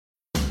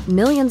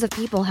Millions of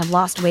people have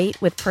lost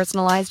weight with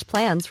personalized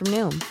plans from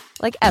Noom.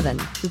 Like Evan,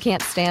 who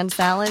can't stand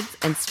salads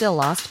and still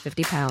lost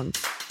 50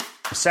 pounds.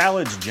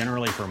 Salads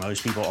generally for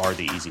most people are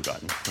the easy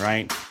button,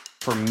 right?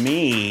 For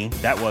me,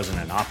 that wasn't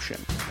an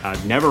option.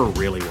 I never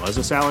really was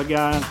a salad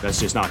guy. That's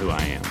just not who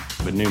I am.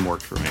 But Noom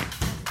worked for me.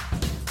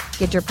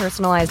 Get your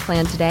personalized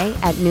plan today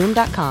at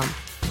Noom.com.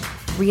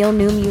 Real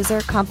Noom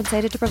user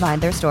compensated to provide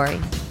their story.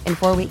 In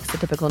 4 weeks, the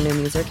typical Noom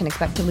user can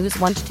expect to lose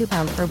 1 to 2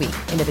 pounds per week.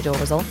 Individual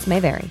results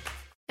may vary.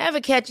 Ever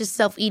catch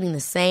yourself eating the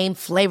same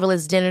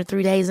flavorless dinner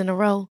 3 days in a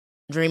row?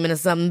 Dreaming of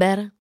something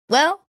better?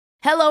 Well,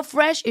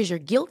 HelloFresh is your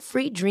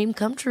guilt-free dream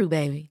come true,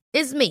 baby.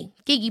 It's me,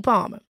 Keke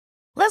Palmer.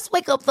 Let's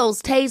wake up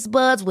those taste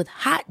buds with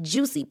hot,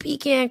 juicy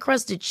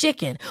pecan-crusted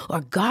chicken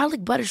or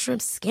garlic butter shrimp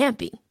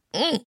scampi.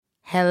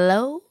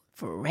 Hello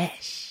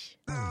Fresh.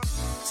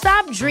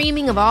 Stop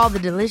dreaming of all the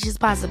delicious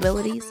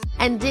possibilities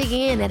and dig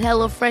in at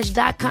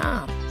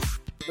HelloFresh.com.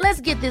 Let's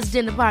get this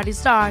dinner party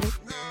started.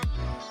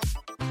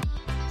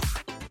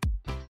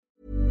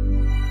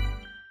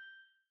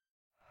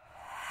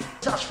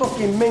 That's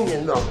fucking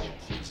minging, though.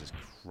 Jesus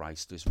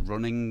Christ, this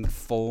running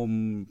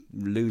form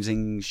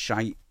losing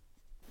shite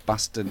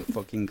bastard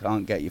fucking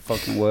can't get your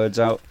fucking words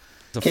out.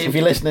 If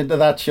you're listening to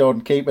that, Sean,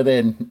 keep it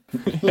in.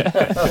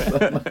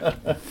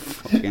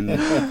 Fucking...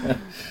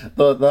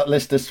 that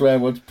list of swear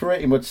words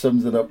pretty much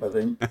sums it up, I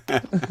think.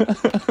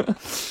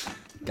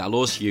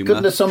 Gallows humour.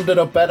 Couldn't have summed it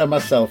up better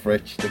myself,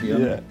 Rich, to be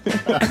honest.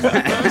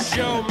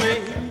 Show me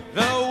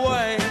the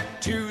way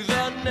to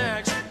the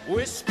next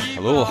whiskey.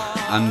 Hello,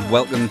 and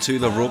welcome to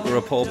the Roker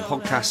Report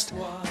podcast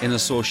in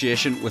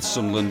association with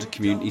Sunderland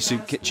Community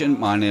Soup Kitchen.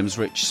 My name's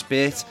Rich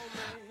Spate,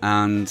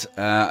 and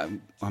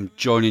I'm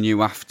joining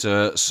you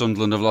after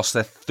Sunderland have lost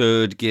their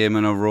third game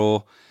in a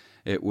row.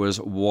 It was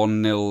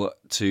 1-0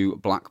 to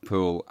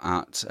Blackpool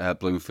at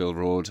Bloomfield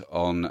Road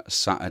on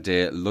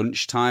Saturday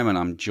lunchtime, and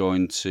I'm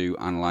joined to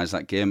analyse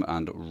that game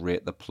and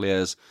rate the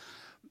players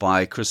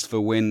by Christopher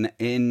Wynn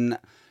in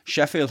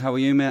Sheffield. How are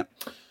you, mate?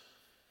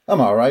 I'm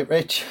all right,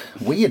 Rich.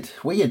 Weird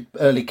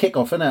early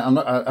kickoff,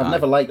 innit? I've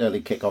never liked early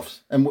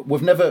kickoffs, and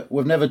we've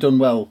never done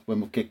well when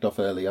we've kicked off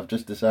early. I've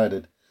just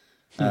decided.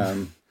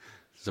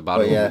 It's a bad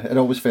but yeah, it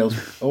always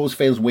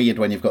feels weird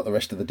when you've got the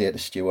rest of the day to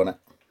stew on it.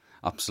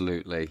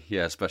 Absolutely,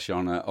 yeah, especially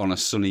on a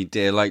sunny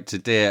day like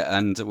today.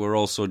 And we're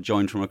also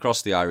joined from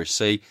across the Irish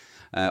Sea,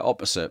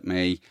 opposite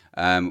me.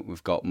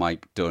 We've got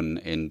Mike Dunn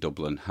in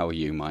Dublin. How are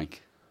you,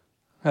 Mike?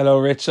 Hello,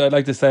 Rich. I'd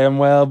like to say I'm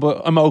well,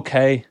 but I'm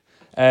okay.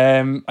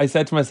 I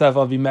said to myself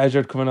I'll be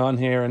measured coming on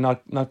here and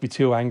not be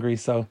too angry.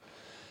 So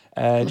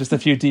just a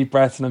few deep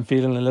breaths and I'm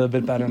feeling a little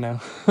bit better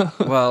now.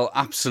 Well,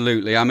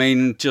 absolutely. I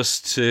mean,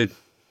 just to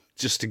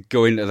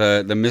go into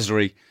the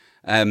misery.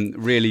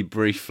 Really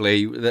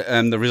briefly,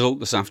 the result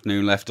this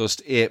afternoon left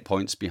us 8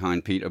 points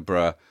behind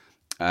Peterborough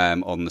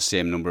on the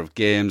same number of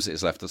games.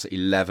 It's left us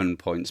 11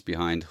 points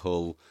behind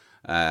Hull.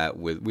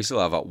 We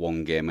still have that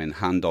one game in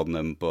hand on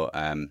them, but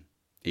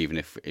even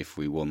if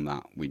we won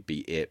that, we'd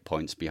be 8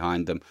 points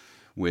behind them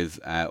with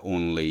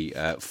only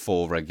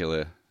 4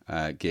 regular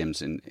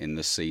games in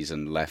the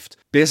season left.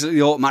 Basically,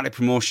 the automatic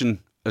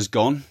promotion has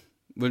gone.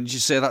 Would you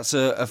say that's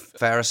a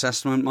fair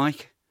assessment,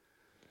 Mike?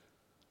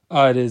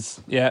 Oh, it is.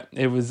 Yeah,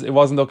 it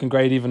wasn't looking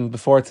great even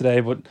before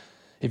today, but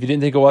if you didn't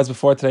think it was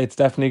before today, it's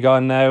definitely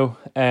gone now.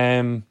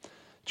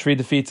 3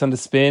 defeats on the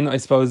spin. I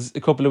suppose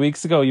a couple of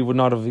weeks ago you would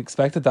not have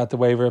expected that. The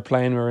way we were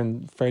playing, we were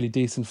in fairly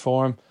decent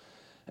form.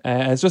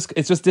 It's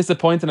just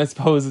disappointing, I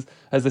suppose.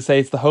 As they say,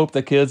 it's the hope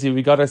that kills you.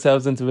 We got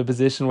ourselves into a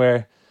position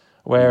where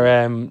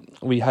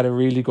we had a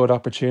really good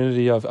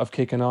opportunity of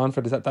kicking on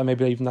for that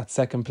maybe even that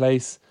second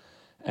place.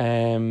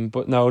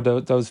 But no,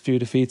 those few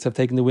defeats have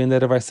taken the wind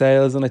out of our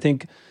sails, and I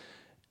think,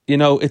 you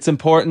know, it's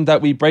important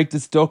that we break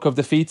this duck of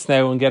defeats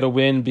now and get a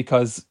win,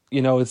 because, you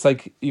know, it's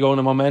like you go on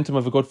a momentum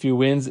of a good few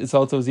wins. It's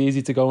also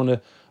easy to go on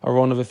a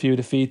run of a few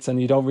defeats,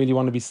 and you don't really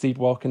want to be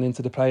sleepwalking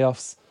into the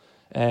playoffs,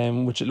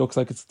 which it looks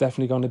like it's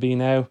definitely going to be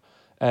now.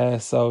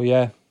 So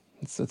yeah,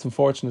 it's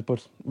unfortunate,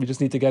 but we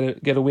just need to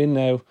get a win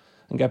now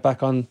and get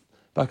back on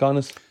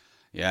it.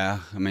 Yeah,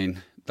 I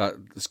mean,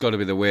 that's got to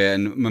be the way,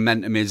 and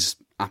momentum is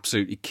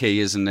absolutely key,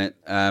 isn't it,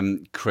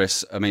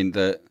 Chris? I mean,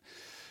 the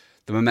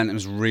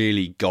momentum's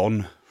really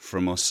gone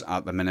from us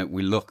at the minute.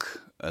 We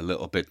look a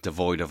little bit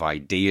devoid of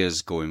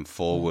ideas going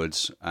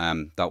forwards.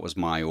 That was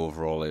my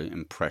overall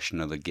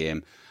impression of the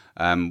game.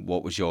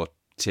 What was your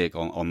take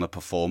on the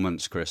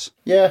performance, Chris?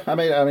 Yeah, I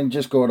mean,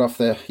 just going off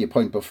your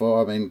point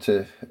before, I mean,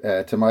 to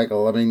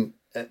Michael, I mean,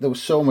 there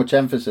was so much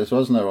emphasis,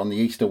 wasn't there, on the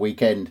Easter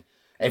weekend.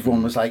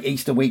 Everyone was like,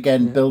 Easter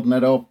weekend, building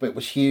it up. It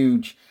was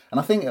huge. And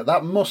I think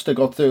that must have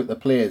got through to the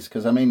players,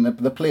 because, I mean,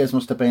 the players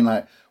must have been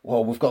like,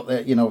 well, we've got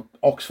the,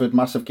 Oxford,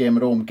 massive game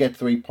at home, get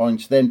 3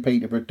 points, then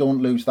Peterborough,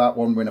 don't lose that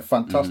one, we're in a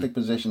fantastic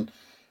position.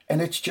 And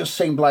it's just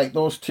seemed like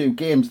those 2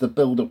 games, the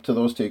build-up to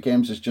those 2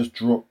 games is just,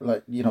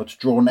 it's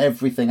drawn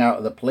everything out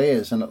of the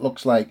players, and it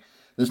looks like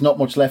there's not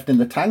much left in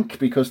the tank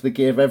because they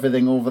gave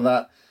everything over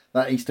that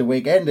Easter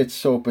weekend. It's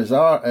so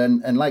bizarre,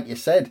 and like you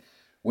said,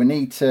 we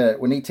need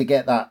to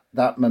get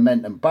that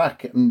momentum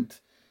back. And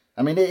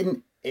I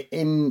mean,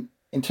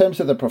 in terms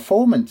of the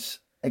performance,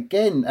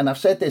 again, and I've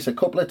said this a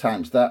couple of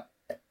times, that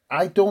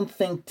I don't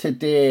think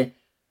today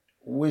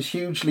was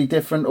hugely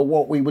different to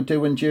what we were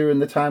doing during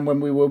the time when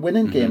we were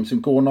winning games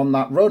and going on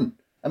that run.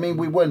 I mean,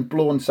 we weren't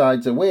blowing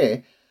sides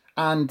away.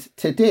 And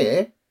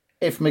today,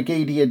 if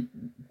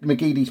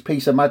McGeady's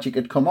piece of magic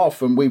had come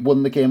off and we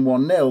won the game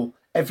 1-0,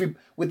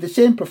 with the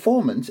same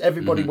performance,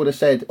 everybody would have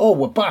said, "Oh,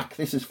 we're back.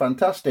 This is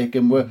fantastic,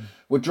 and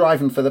we're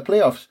driving for the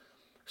playoffs."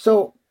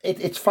 So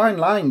it's fine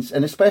lines,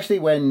 and especially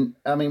when,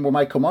 I mean, we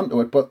might come on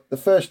to it, but the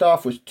first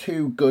half was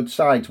two good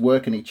sides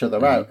working each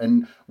other out,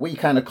 and we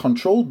kind of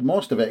controlled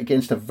most of it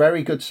against a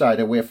very good side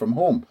away from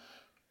home.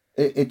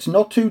 It's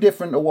not too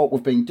different to what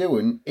we've been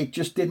doing. It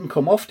just didn't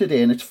come off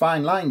today, and it's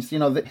fine lines. You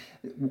know,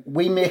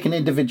 we make an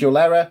individual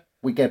error,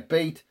 we get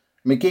beat.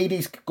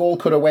 McGeady's goal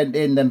could have went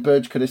in, then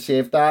Burge could have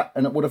saved that,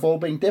 and it would have all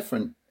been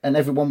different, and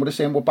everyone would have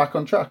said we're back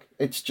on track.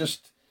 It's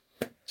just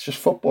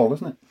football,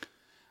 isn't it?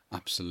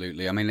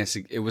 Absolutely. I mean,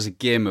 it was a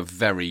game of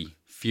very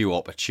few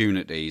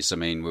opportunities. I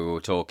mean, we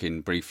were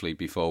talking briefly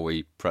before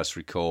we press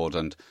record,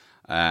 and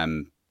I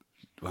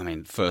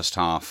mean, first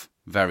half,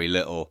 very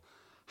little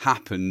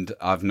happened.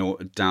 I've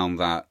noted down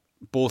that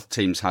both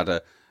teams had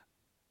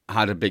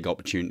a big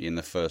opportunity in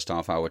the first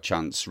half. Our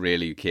chance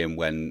really came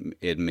when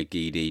Aidan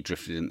McGeady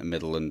drifted in the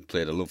middle and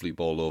played a lovely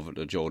ball over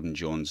to Jordan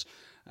Jones,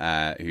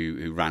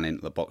 who ran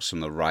into the box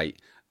from the right.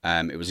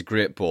 It was a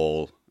great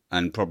ball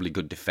and probably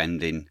good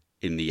defending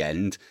in the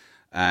end.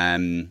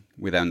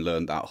 We then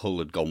learned that Hull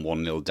had gone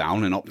 1-0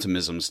 down and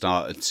optimism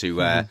started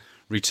to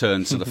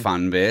return to the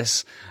fan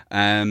base.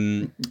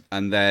 And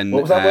then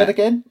what was that word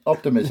again?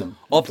 Optimism.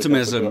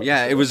 Optimism.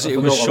 Yeah, it was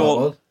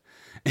short.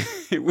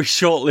 It was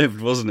short-lived,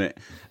 wasn't it?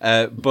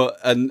 But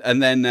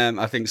then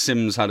I think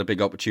Sims had a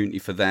big opportunity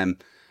for them.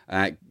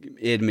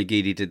 Aidan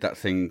McGeady did that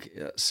thing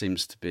that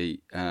seems to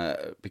be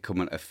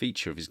becoming a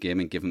feature of his game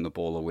and giving the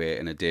ball away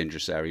in a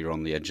dangerous area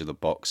on the edge of the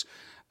box.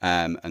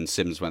 And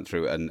Sims went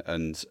through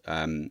and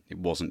it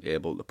wasn't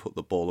able to put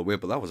the ball away.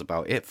 But that was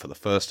about it for the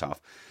first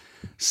half.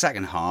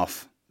 Second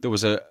half, there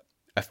was a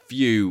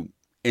few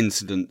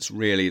incidents,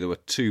 really. There were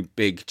two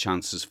big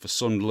chances for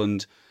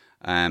Sunderland.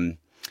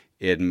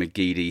 Aidan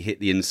McGeady hit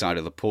the inside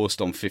of the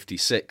post on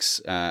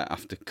 56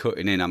 after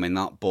cutting in. I mean,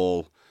 that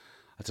ball,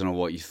 I don't know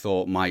what you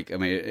thought, Mike. I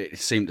mean, it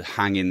seemed to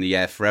hang in the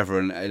air forever,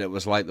 and it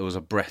was like there was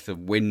a breath of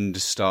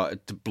wind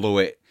started to blow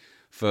it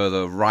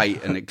further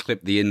right, and it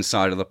clipped the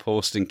inside of the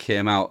post and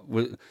came out.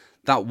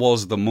 That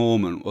was the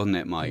moment, wasn't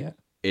it, Mike?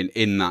 Yeah.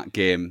 In that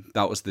game,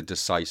 that was the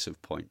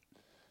decisive point.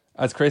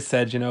 As Chris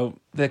said, you know,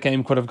 the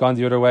game could have gone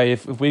the other way.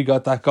 If we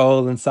got that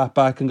goal and sat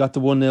back and got the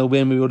 1-0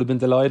 win, we would have been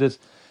delighted.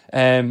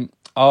 It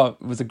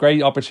was a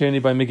great opportunity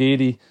by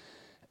McGeady.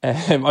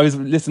 I was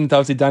listening to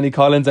obviously Danny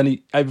Collins, and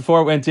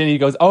before it went in, he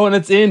goes, "Oh, and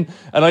it's in!"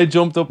 And I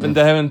jumped up and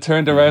down and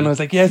turned around, and I was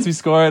like, "Yes, we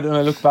scored!" And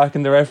I looked back,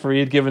 and the referee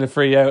had given a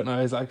free out, and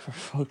I was like, "For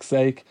fuck's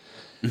sake!"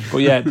 But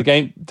yeah, the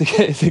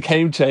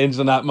game changed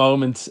in that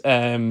moment.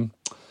 And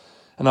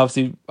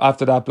obviously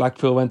after that,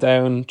 Blackpool went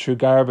down through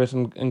Garbutt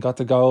and got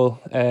the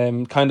goal.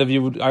 Kind of,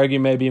 you would argue,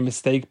 maybe a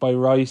mistake by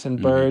Wright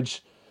and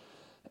Burge.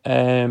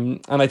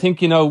 And I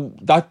think, you know,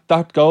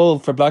 that goal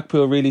for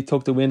Blackpool really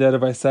took the wind out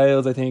of our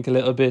sails, I think, a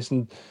little bit,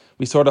 and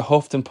we sort of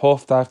huffed and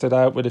puffed after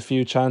that with a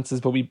few chances,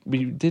 but we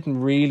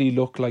didn't really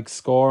look like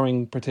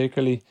scoring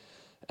particularly,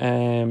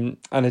 and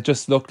it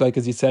just looked like,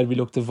 as you said, we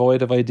looked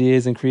devoid of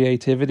ideas and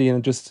creativity,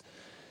 and just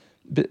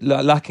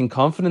lacking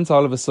confidence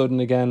all of a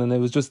sudden again. And it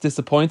was just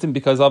disappointing,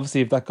 because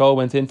obviously if that goal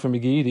went in for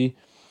McGeady,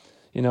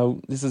 you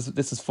know, this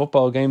is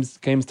football. Games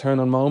turn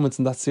on moments,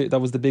 and that's it.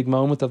 That was the big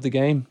moment of the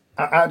game.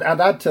 I'd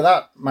add to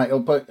that, Michael,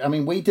 but I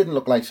mean, we didn't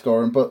look like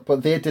scoring, but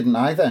they didn't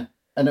either.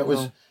 And it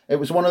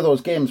was one of those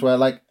games where,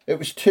 like, it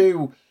was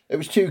two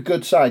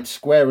good sides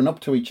squaring up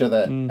to each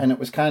other, and it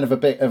was kind of a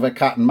bit of a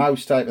cat and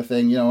mouse type of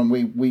thing, you know. And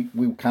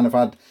we kind of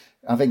had,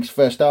 I think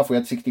first half we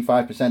had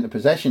 65% of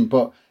possession,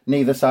 but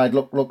neither side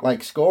looked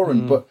like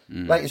scoring. But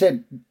like I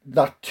said,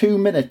 that 2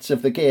 minutes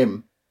of the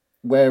game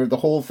where the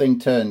whole thing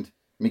turned,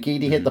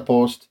 McGeady hit the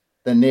post,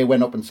 then they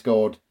went up and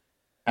scored,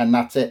 and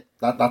that's it.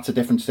 That's a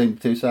difference between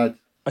the two sides.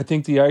 I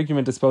think the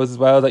argument, I suppose, as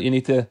well, that you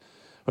need to,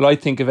 well, I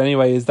think of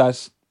anyway, is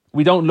that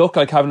we don't look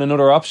like having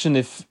another option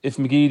if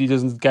McGeady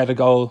doesn't get a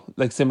goal,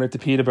 like similar to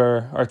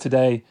Peterborough or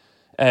today,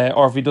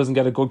 or if he doesn't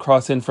get a good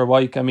cross in for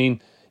Wyke. I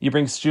mean, you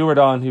bring Stewart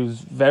on, who's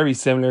very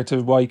similar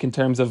to Wyke in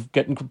terms of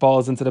getting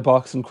balls into the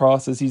box and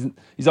crosses.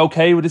 He's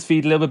okay with his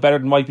feet, a little bit better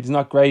than Wyke, but he's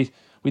not great.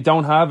 We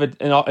don't have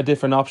a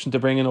different option to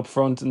bring in up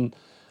front. And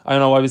I don't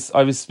know,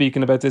 I was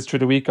speaking about this through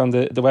the week on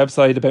the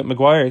website about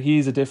Maguire.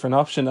 He's a different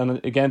option.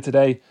 And again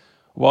today,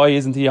 why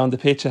isn't he on the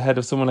pitch ahead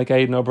of someone like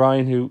Aidan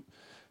O'Brien, who,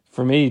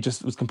 for me,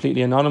 just was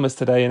completely anonymous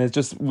today? And it's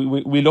just,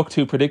 we look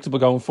too predictable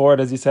going forward.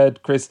 As you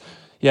said, Chris,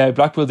 yeah,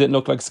 Blackpool didn't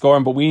look like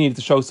scoring, but we needed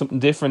to show something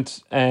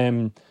different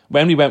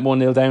when we went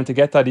 1-0 down to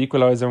get that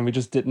equaliser, and we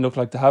just didn't look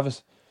like to have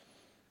it.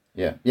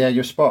 Yeah,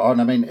 you're spot on.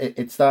 I mean,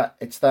 it's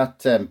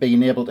that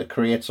being able to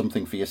create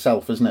something for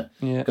yourself, isn't it?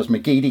 Yeah. Because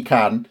McGeady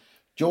can.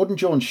 Jordan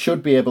Jones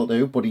should be able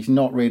to, but he's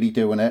not really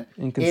doing it.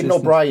 Aidan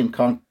O'Brien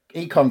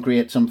he can't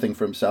create something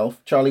for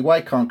himself. Charlie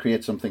White can't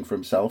create something for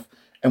himself.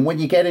 And when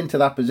you get into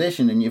that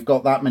position and you've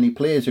got that many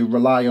players who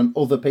rely on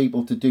other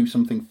people to do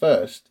something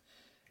first,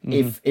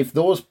 if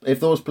those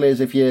players,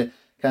 if you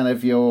kind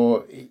of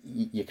your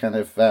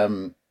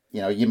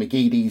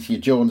McGeady's, your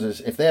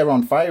Joneses, if they're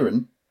on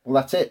firing, well,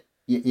 that's it.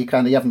 You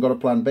haven't got a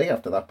plan B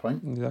after that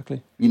point.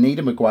 Exactly. You need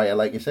a Maguire,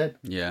 like you said.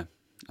 Yeah,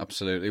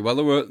 absolutely. Well,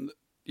 there were,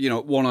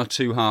 one or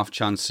two half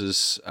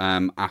chances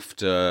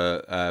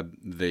after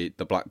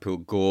the Blackpool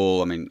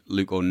goal. I mean,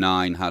 Luke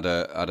O'Nien had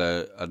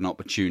an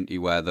opportunity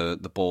where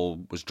the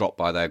ball was dropped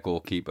by their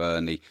goalkeeper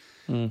and he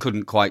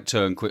couldn't quite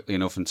turn quickly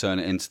enough and turn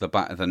it into the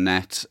back of the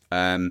net.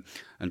 And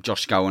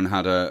Josh Scowen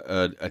had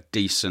a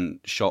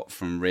decent shot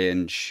from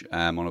range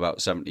on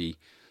about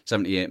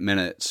 78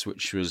 minutes,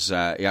 which was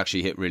he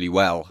actually hit really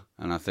well.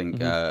 And I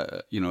think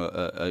a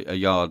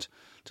yard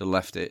to the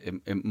left,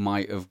 it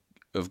might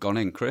have gone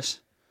in. Chris,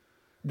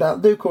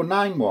 that Luke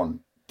O'Nien one.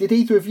 Did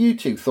either of you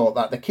two thought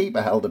that the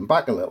keeper held him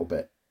back a little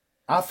bit?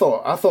 I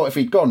thought if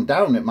he'd gone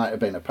down, it might have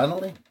been a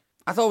penalty.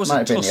 I thought it was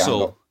a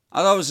tussle.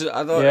 I thought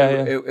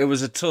it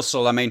was a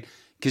tussle. I mean,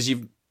 because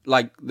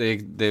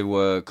they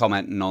were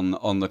commenting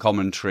on the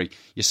commentary.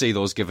 You see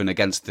those given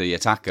against the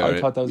attacker.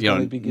 I thought that was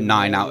going to be given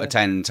 9 out of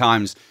 10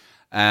 times.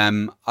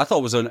 I thought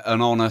it was an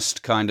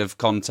honest kind of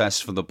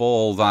contest for the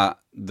ball that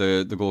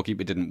the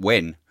goalkeeper didn't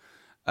win,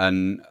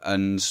 and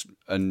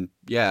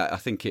yeah, I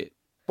think it.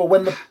 But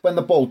when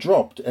the ball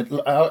dropped, it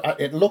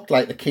looked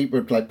like the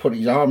keeper had put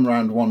his arm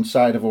around one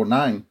side of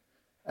O'Nien,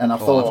 and I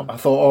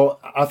thought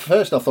at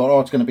first it's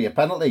going to be a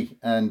penalty,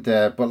 and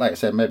but like I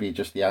said, maybe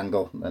just the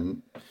angle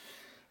and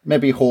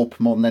maybe hope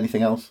more than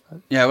anything else.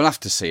 Yeah, we'll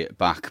have to see it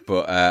back,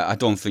 but I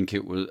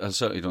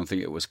certainly don't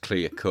think it was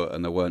clear cut,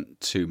 and there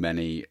weren't too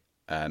many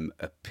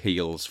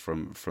appeals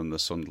from the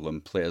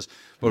Sunderland players.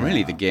 But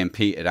really, the game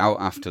petered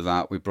out after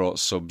that. We brought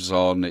subs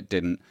on. It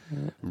didn't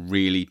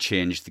really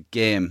change the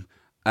game.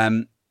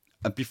 And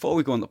before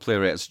we go on to play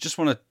rates, I just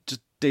want to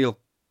just deal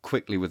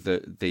quickly with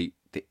the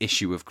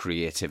issue of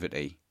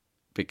creativity,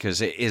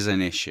 because it is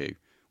an issue.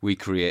 We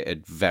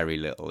created very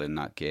little in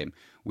that game.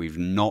 We've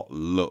not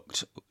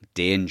looked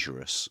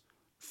dangerous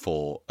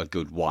for a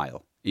good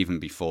while, even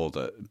before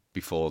the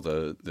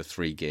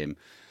 3-game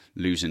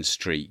losing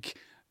streak.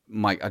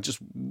 Mike,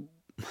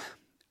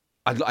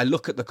 I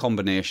look at the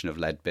combination of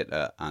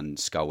Ledbetter and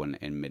Scowen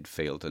in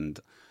midfield, and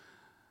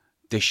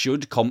they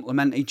should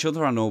complement each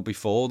other. I know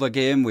before the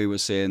game we were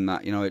saying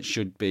that it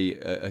should be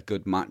a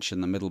good match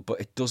in the middle,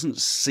 but it doesn't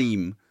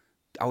seem,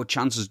 our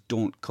chances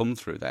don't come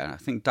through there. I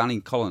think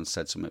Danny Collins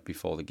said something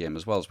before the game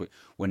as well, as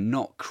we're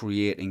not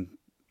creating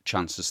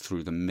chances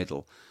through the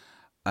middle.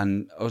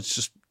 And I was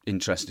just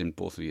interested in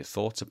both of your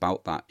thoughts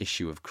about that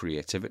issue of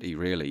creativity,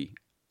 really,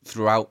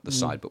 throughout the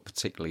side, but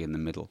particularly in the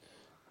middle.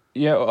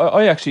 Yeah,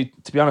 I actually,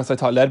 to be honest, I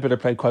thought Ledbetter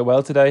played quite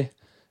well today.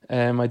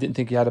 I didn't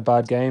think he had a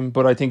bad game,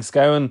 but I think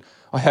Scowen,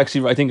 I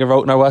think I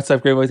wrote in our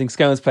WhatsApp group, I think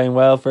Scowen's playing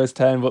well first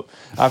 10, but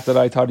after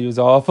that I thought he was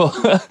awful.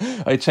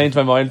 I changed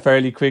my mind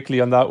fairly quickly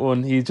on that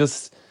one. He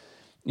just,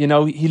 he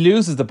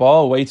loses the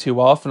ball way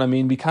too often. I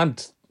mean,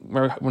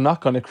 we're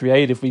not going to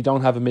create if we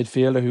don't have a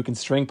midfielder who can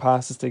string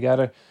passes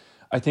together.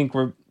 I think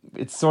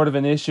it's sort of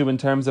an issue in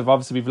terms of,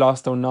 obviously we've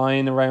lost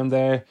O'Nien around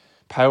there,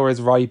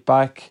 Power's right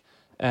back,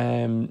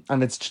 and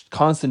it's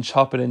constant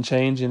chopping and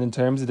changing in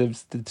terms of the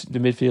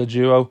midfield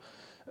duo.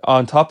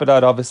 On top of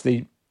that,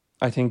 obviously,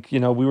 I think, we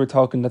were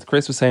talking, that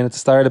Chris was saying at the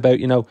start about,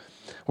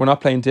 we're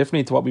not playing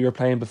differently to what we were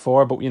playing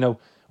before, but,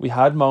 we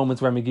had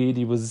moments where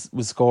McGeady was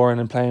scoring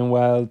and playing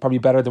well, probably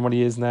better than what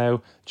he is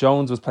now.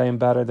 Jones was playing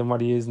better than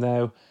what he is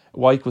now.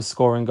 White was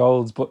scoring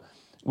goals, but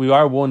we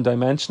are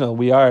one-dimensional.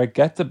 We are,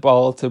 get the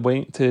ball to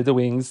the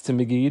wings, to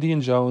McGeady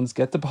and Jones,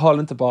 get the ball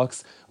into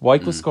box.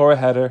 White will score a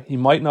header. He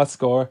might not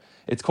score.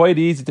 It's quite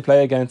easy to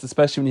play against,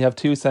 especially when you have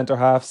two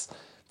centre-halves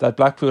that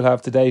Blackpool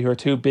have today, who are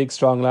two big,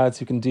 strong lads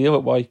who can deal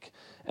with White.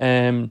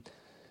 And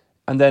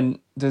then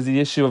there's the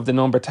issue of the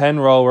number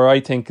 10 role, where I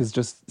think is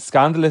just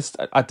scandalous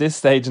at this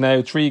stage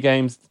now. 3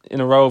 games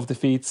in a row of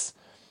defeats,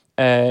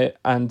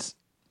 and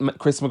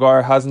Chris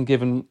Maguire hasn't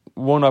given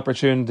one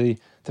opportunity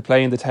to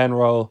play in the 10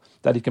 role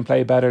that he can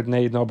play better than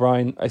Aidan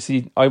O'Brien.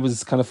 I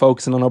was kind of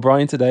focusing on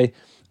O'Brien today,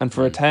 and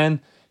for a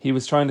 10, he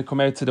was trying to come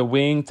out to the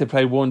wing to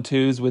play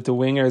 1-2s with the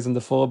wingers and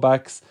the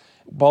full-backs.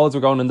 Balls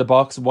were going in the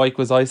box. White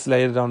was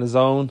isolated on his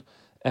own.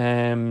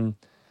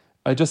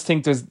 I just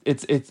think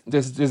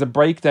there's a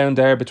breakdown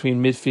there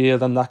between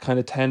midfield and that kind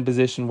of 10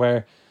 position,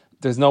 where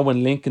there's no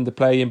one linking the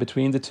play in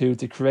between the two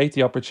to create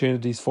the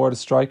opportunities for the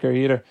striker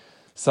either.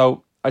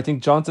 So I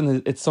think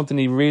Johnson, it's something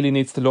he really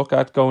needs to look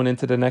at going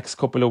into the next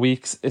couple of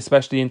weeks,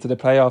 especially into the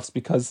playoffs,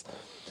 because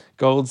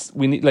goals,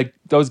 we need,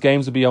 those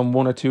games will be on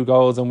 1 or 2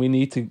 goals, and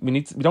we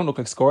don't look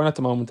like scoring at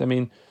the moment. I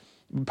mean,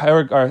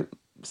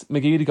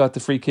 McGeady got the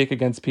free kick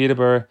against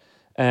Peterborough,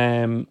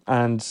 and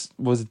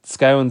was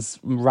Scowen's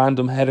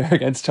random header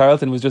against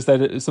Charlton was just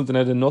something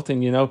out of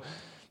nothing.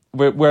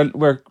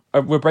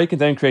 We're breaking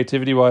down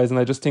creativity wise, and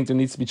I just think there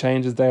needs to be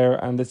changes there,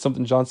 and it's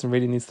something Johnson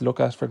really needs to look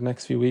at for the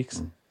next few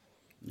weeks.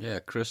 Yeah,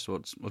 Chris,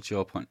 what's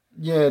your point?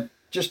 Yeah,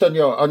 just on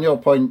your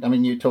point, I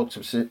mean, you talked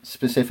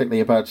specifically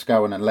about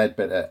Scowen and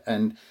Ledbetter,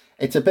 and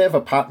it's a bit of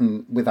a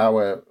pattern with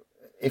our.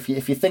 If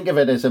you think of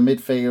it as a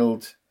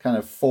midfield kind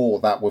of four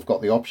that we've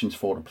got the options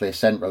for to play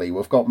centrally,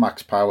 we've got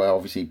Max Power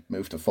obviously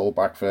moved to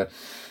fullback for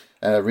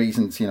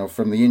reasons,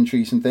 from the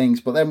injuries and things,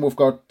 but then we've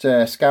got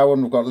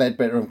Scowen, we've got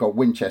Ledbetter, and we've got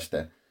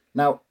Winchester.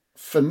 Now,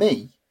 for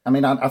me, I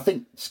mean, I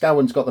think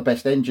Scowen's got the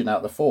best engine out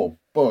of the four,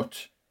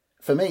 but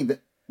for me,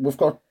 we've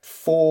got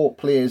four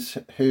players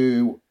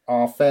who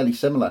are fairly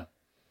similar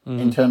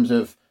in terms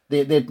of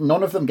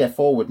none of them get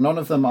forward, none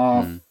of them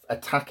are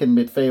attacking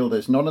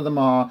midfielders, none of them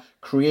are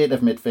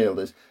creative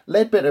midfielders.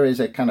 Ledbetter is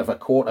a kind of a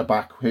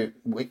quarterback who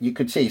you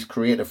could say he's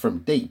creative from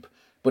deep,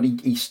 but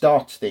he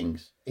starts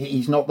things.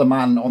 He's not the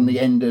man on the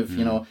end of,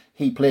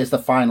 he plays the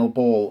final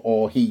ball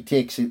or he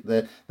takes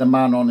the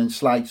man on and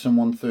slides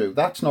someone through.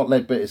 That's not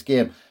Ledbetter's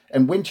game.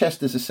 And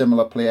Winchester's a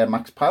similar player,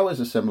 Max Power's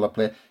a similar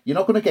player. You're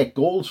not going to get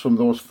goals from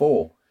those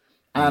four.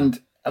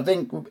 And I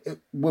think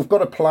we've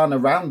got a plan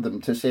around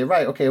them to say,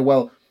 right, okay,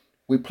 well,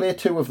 we play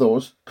two of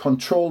those,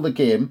 control the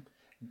game,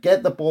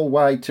 get the ball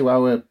wide to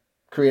our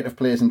creative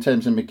players in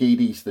terms of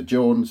McGeady's, the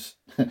Jones,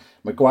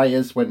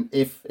 Maguire's,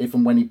 if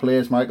and when he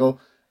plays, Michael,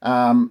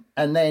 and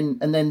then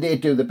they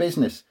do the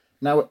business.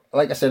 Now,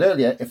 like I said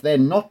earlier, if they're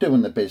not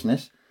doing the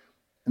business,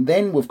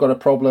 then we've got a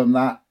problem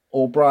that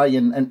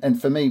O'Brien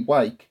and for me,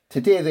 Wyke,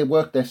 today they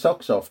worked their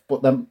socks off,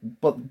 but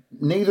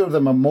neither of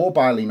them are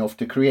mobile enough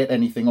to create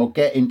anything or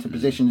get into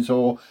positions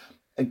or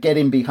get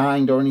in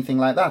behind or anything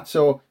like that.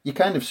 So you're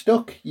kind of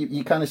stuck.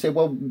 You kind of say,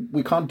 well,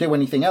 we can't do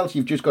anything else.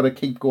 You've just got to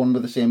keep going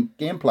with the same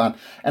game plan.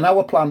 And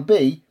our plan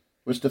B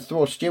was to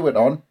throw Stewart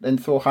on, then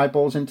throw high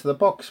balls into the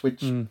box,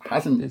 which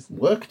hasn't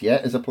worked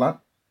yet as a plan.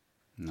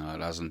 No,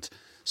 it hasn't.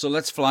 So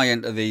let's fly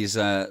into these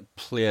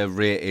player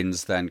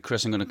ratings then.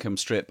 Chris, I'm going to come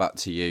straight back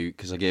to you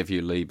because I gave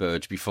you Lee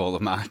Burge before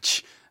the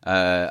match.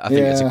 I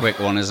think it's a quick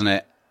one, isn't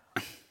it?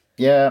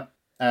 Yeah.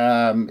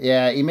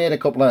 He made a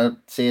couple of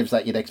saves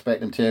that you'd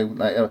expect him to,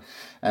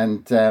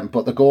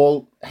 but the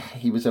goal,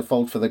 he was at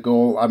fault for the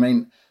goal. I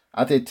mean,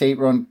 I did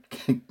taper on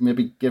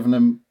maybe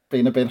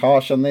being a bit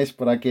harsh on this,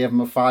 but I gave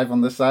him a 5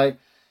 on the side.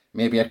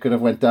 Maybe I could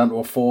have went down to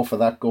a 4 for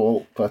that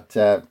goal, but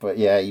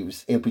yeah,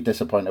 he'll be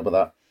disappointed with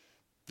that.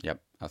 Yep,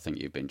 I think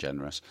you've been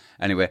generous.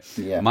 Anyway,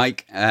 yeah.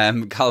 Mike,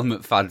 Callum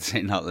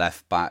McFadden at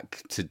left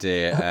back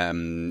today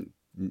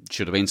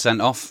should have been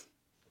sent off.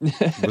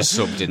 Was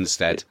subbed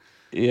instead.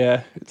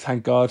 Yeah,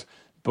 thank God.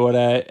 But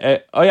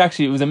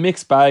it was a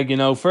mixed bag,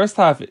 First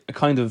half,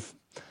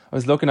 I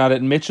was looking at it,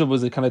 and Mitchell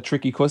was a kind of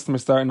tricky customer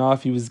starting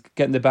off. He was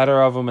getting the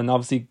better of him and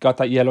obviously got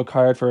that yellow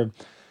card for a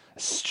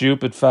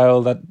stupid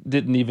foul that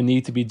didn't even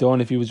need to be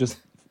done if he was just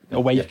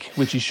awake,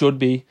 which he should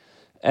be.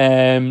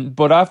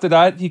 But after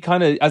that, he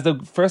kind of, as the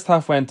first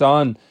half went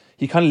on,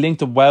 he kind of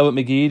linked up well with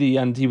McGeady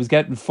and he was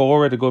getting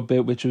forward a good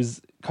bit, which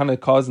was kind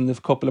of causing a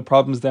couple of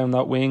problems down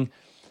that wing.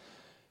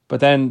 But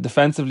then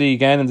defensively,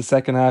 again, in the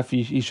second half,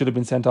 he should have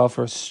been sent off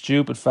for a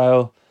stupid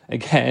foul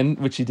again,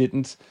 which he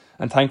didn't.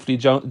 And thankfully,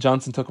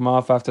 Johnson took him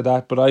off after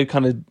that. But I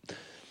kind of,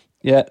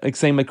 like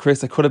same like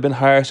Chris, I could have been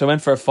harsh. I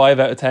went for a 5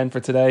 out of 10 for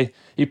today.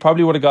 He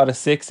probably would have got a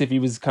 6 if he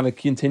was kind of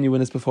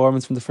continuing his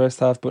performance from the first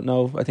half. But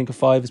no, I think a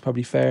 5 is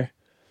probably fair.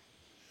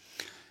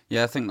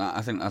 Yeah, I think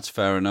that's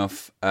fair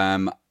enough.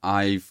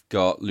 I've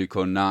got Luke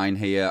O'Nien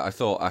here. I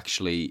thought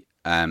actually,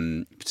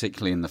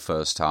 particularly in the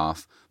first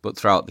half, but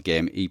throughout the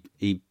game,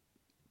 he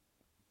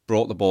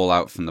brought the ball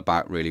out from the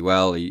back really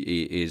well.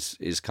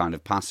 His kind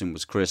of passing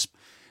was crisp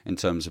in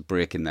terms of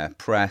breaking their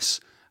press.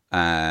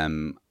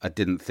 I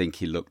didn't think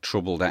he looked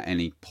troubled at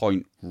any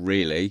point,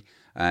 really.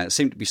 It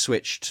seemed to be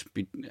switched.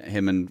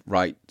 Him and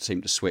Wright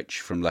seemed to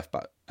switch from left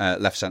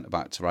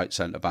centre-back to right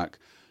centre-back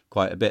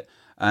quite a bit.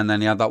 And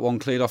then he had that one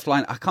cleared off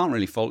line. I can't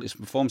really fault his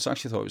performance. I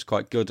actually thought it was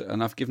quite good.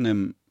 And I've given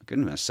him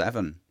a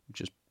 7,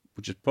 which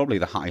is probably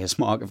the highest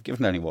mark I've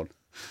given anyone.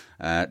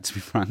 To be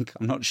frank,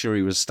 I'm not sure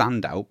he was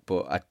standout,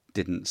 but I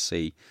didn't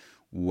see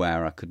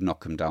where I could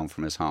knock him down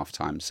from his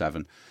half-time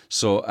 7.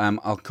 So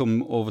I'll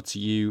come over to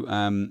you,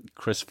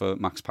 Chris, for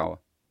Max Power.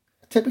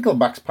 Typical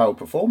Max Power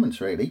performance,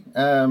 really.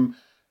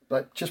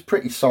 But just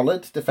pretty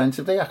solid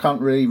defensively. I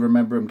can't really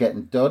remember him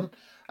getting done.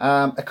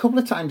 A couple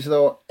of times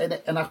though,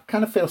 and I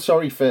kind of feel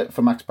sorry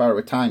for Max Power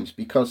at times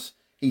because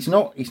he's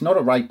not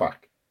a right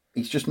back.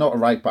 He's just not a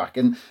right back.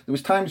 And there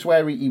was times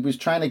where he was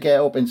trying to get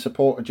up in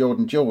support of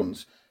Jordan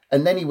Jones,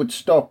 and then he would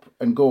stop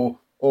and go,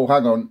 "Oh,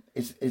 hang on,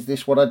 is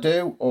this what I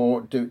do? Or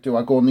do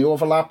I go on the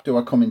overlap? Do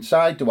I come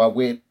inside? Do I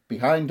wait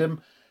behind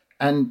him?"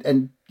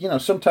 And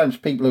sometimes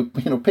people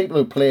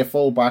who play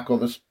full back or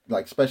the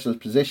like specialist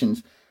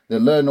positions, they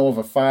learn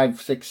over 5,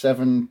 6,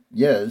 7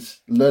 years,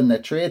 learn their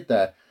trade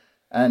there.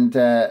 And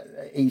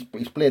he's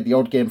played the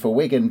odd game for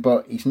Wigan,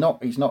 but he's not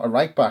a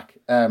right back.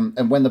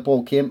 And when the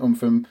ball came to him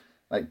from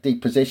like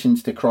deep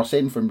positions to cross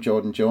in from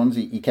Jordan Jones,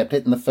 he kept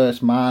hitting the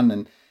first man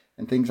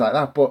and things like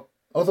that. But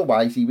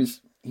otherwise, he was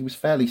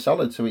fairly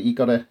solid. So he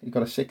got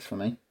a 6 for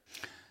me.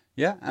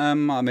 Yeah, I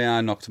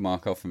knocked a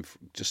mark off him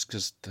just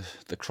because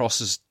the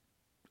crosses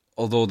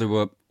although they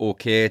were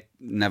okay,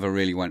 never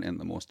really went in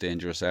the most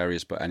dangerous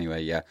areas. But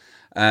anyway, yeah.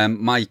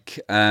 Mike,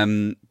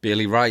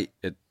 Bailey Wright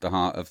at the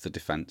heart of the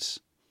defence.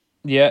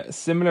 Yeah,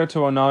 similar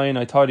to O'Nien,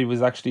 I thought he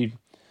was actually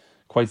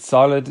quite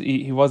solid.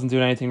 He wasn't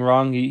doing anything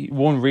wrong. He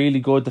won really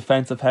good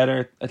defensive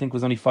header. I think it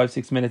was only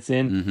 5-6 minutes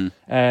in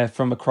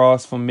from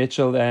across from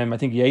Mitchell. I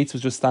think Yates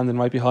was just standing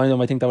right behind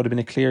him. I think that would have been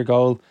a clear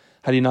goal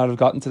had he not have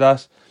gotten to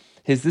that.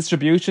 His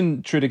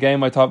distribution through the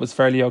game I thought was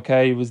fairly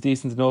okay. He was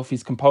decent enough.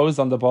 He's composed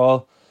on the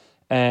ball.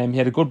 He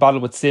had a good battle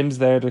with Sims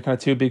there. They're kind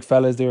of two big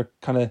fellas. They were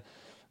kind of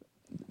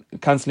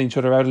cancelling each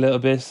other out a little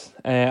bit,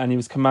 and he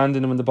was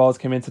commanding them when the balls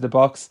came into the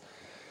box.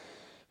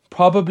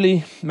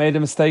 Probably made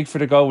a mistake for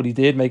the goal. Well, he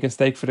did make a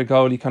mistake for the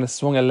goal. He kind of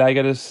swung a leg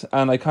at it,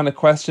 and I kind of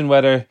question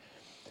whether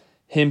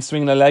him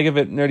swinging a leg of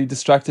it nearly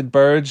distracted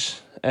Burge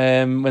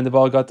when the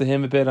ball got to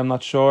him a bit. I'm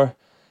not sure.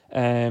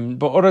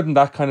 But other than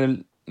that kind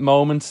of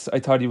moment, I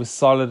thought he was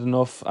solid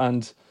enough,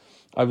 and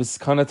I was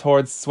kind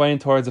of swaying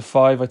towards a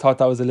 5. I thought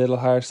that was a little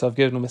harsh, so I've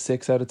given him a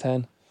 6 out of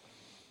 10.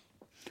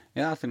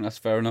 Yeah, I think that's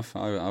fair enough.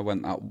 I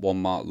went that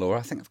 1 mark lower.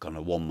 I think I've gone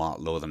a 1 mark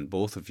lower than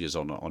both of you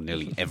on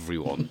nearly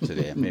everyone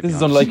today. Maybe this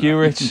is unlike you,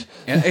 Rich.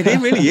 Yeah,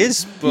 it really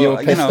is. But, you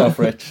were pissed off,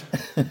 Rich.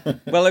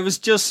 Well, it was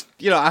just,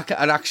 I'd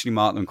actually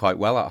marked them quite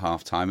well at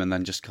half time, and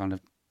then just kind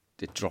of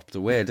it dropped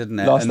away, didn't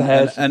it? Lost the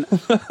head. And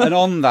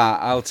on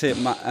that, I'll take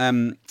my,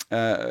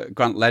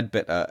 Grant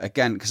Ledbetter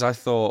again, because I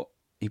thought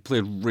he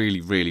played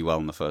really, really well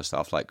in the first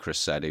half. Like Chris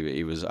said,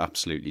 he was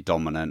absolutely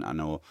dominant. I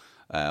know.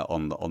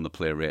 On the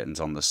player ratings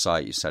on the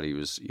site, you said he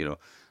was,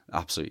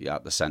 absolutely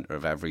at the centre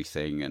of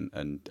everything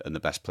and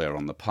the best player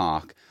on the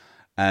park.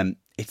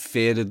 It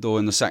faded though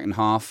in the second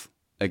half.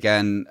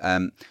 Again,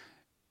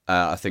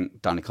 I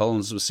think Danny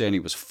Collins was saying he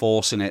was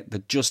forcing it.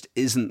 There just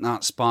isn't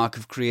that spark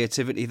of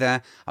creativity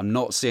there. I'm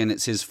not saying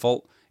it's his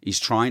fault. He's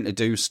trying to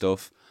do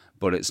stuff,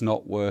 but it's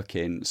not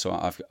working.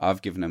 So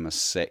I've given him a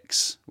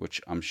 6,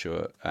 which I'm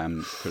sure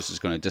Chris is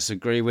going to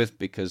disagree with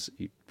because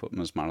he put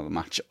him as man of the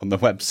match on the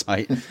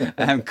website.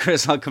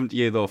 Chris, I'll come to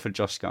you though for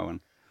Josh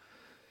Scowen.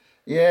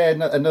 Yeah,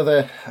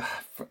 another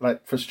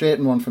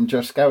frustrating one from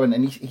Josh Scowen,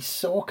 and he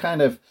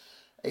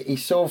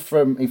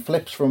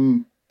flips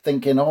from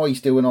thinking, oh,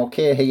 he's doing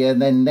okay here, and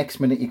then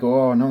next minute you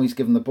go, oh no, he's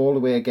giving the ball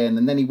away again,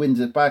 and then he wins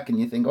it back, and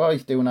you think, oh,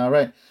 he's doing all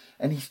right,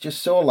 and he's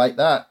just so like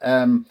that.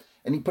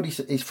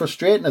 He's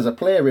frustrating as a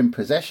player in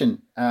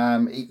possession.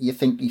 You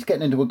think he's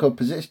getting into a good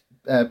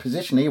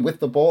position here with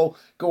the ball.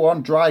 Go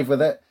on, drive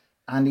with it,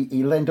 and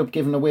he'll end up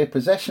giving away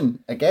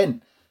possession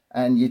again.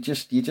 And you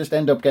just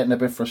end up getting a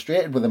bit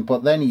frustrated with him.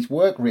 But then his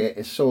work rate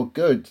is so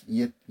good.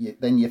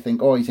 Then you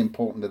think, oh, he's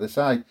important to the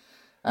side.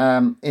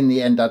 In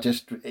the end,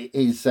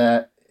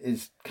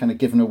 his kind of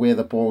giving away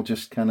the ball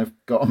just kind of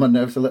got on my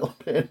nerves a little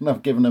bit, and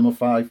I've given him a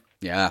 5.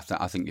 Yeah,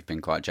 I think you've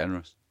been quite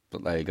generous.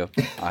 But there you go.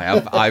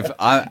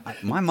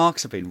 My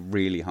marks have been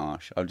really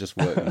harsh. I'm just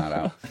working that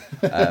out,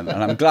 and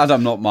I'm glad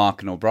I'm not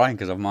marking O'Brien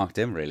because I've marked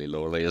him really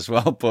lowly as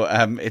well. But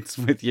it's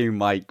with you,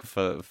 Mike,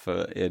 for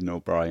Aidan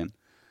O'Brien.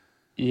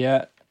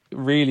 Yeah,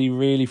 really,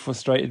 really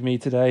frustrated me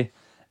today.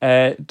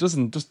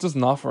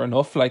 Doesn't offer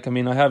enough. I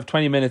have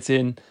 20 minutes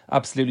in,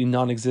 absolutely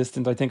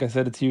non-existent. I think I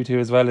said it to you too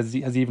as well. Has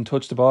he even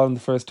touched the ball in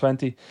the first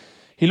 20?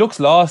 He looks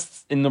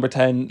lost in number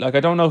 10. I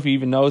don't know if he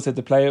even knows how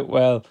to play it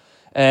well.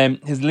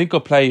 His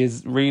link-up play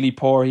is really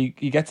poor. He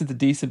gets into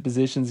decent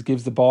positions,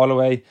 gives the ball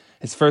away.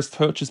 His first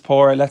touch is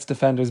poor, lets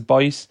defenders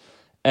bite.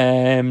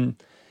 You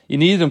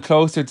needed him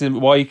closer to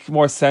Wyke,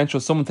 more central,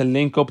 someone to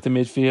link up the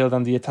midfield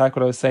and the attack,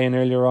 what I was saying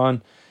earlier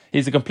on.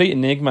 He's a complete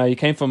enigma. He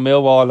came from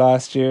Millwall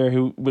last year,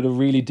 who with a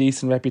really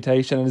decent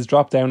reputation, and has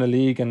dropped down a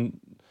league and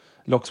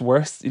looks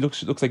worse. He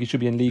looks like he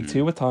should be in League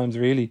 2 at times,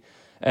 really.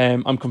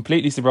 I'm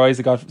completely surprised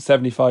he got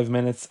 75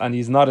 minutes and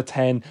he's not a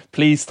 10.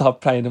 Please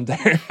stop playing him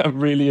there. I'm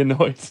really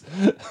annoyed.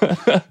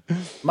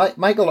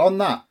 Michael, on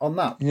that,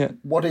 yeah.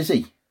 What is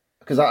he?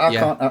 Because I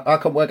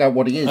can't work out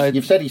what he is.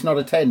 You've said he's not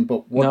a 10,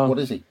 but what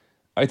is he?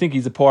 I think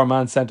he's a poor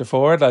man's centre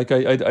forward. I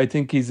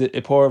think he's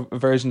a poor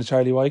version of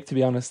Charlie Wyke, to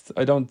be honest.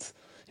 He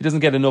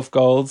doesn't get enough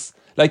goals.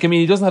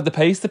 He doesn't have the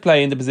pace to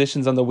play in the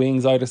positions on the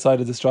wings either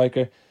side of the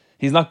striker.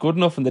 He's not good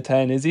enough in the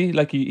 10, is he?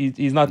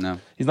 He's not. No.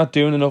 He's not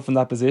doing enough in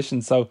that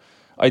position. So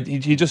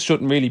he just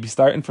shouldn't really be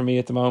starting for me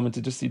at the moment.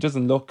 He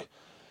doesn't look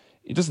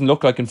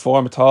like in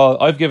form at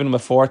all. I've given him a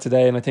 4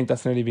 today, and I think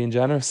that's nearly being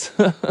generous.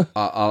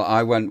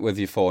 I went with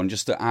you 4, and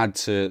just to add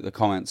to the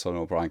comments on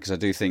O'Brien, because I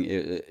do think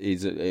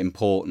it's an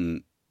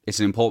important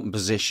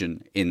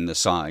position in the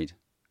side,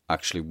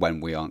 actually,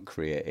 when we aren't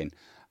creating.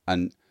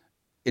 And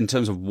in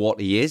terms of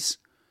what he is,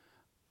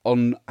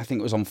 I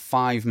think it was on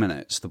 5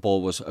 minutes,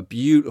 a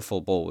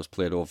beautiful ball was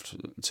played over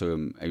to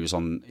him. He was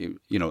on,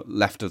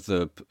 left of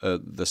the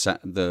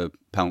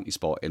penalty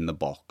spot in the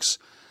box,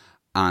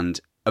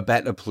 and a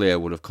better player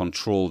would have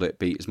controlled it,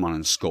 beat his man,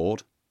 and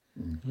scored,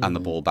 and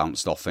the ball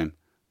bounced off him,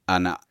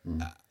 and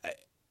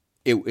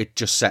it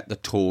just set the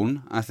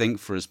tone, I think,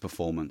 for his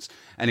performance.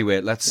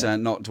 Anyway, let's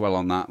not dwell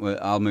on that.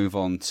 I'll move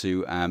on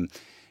to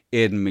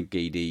Aidan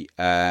McGeady.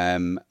 I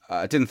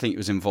didn't think he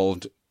was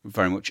involved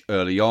very much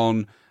early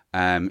on.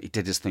 He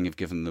did his thing of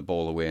giving the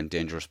ball away in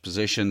dangerous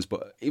positions,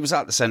 but he was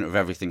at the centre of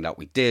everything that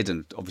we did,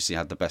 and obviously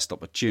had the best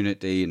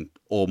opportunity and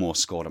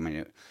almost scored. I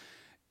mean,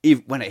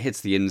 even when it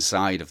hits the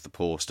inside of the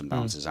post and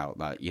bounces out,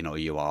 that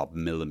you are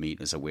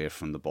millimetres away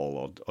from the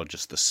ball, or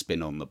just the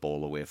spin on the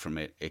ball away from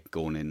it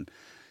going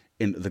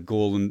into the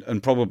goal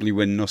and probably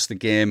winning us the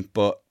game.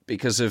 But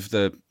because of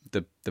the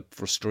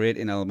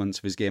frustrating elements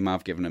of his game,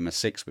 I've given him a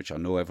 6, which I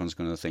know everyone's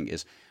going to think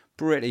is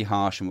pretty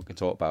harsh, and we can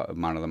talk about a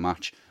man of the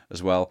match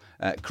as well.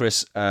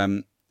 Chris,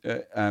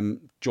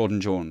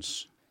 Jordan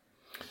Jones.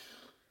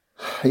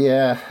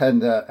 Yeah,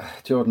 and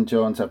Jordan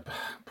Jones, I've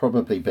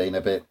probably been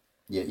a bit...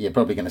 You're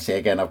probably going to say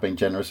again, I've been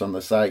generous on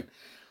the site.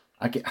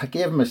 I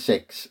gave him a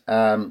 6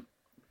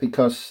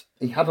 because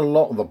he had a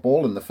lot of the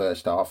ball in the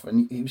first half,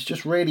 and he was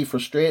just really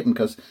frustrating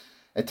because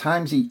at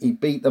times he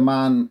beat the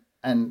man,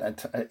 and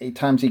at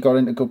times he got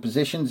into good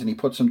positions and he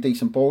put some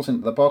decent balls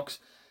into the box.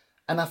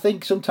 And I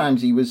think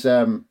sometimes he was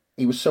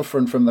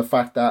suffering from the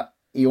fact that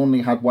he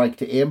only had Wyke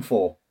to aim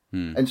for.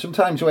 And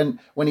sometimes when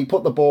he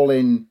put the ball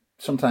in,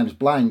 sometimes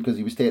blind because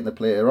he was taking the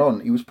player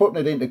on, he was putting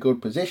it into good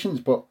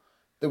positions, but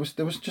there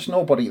was just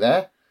nobody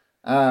there.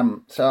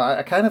 So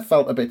I kind of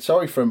felt a bit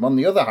sorry for him. On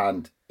the other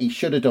hand, he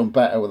should have done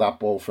better with that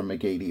ball from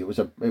McGeady. It was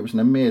an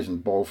amazing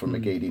ball from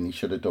McGeady, and he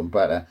should have done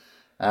better.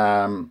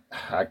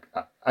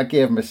 I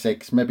gave him a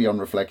 6. Maybe on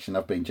reflection,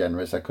 I've been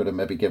generous. I could have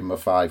maybe given him a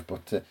 5,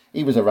 but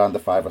he was around the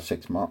 5 or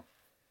 6 mark.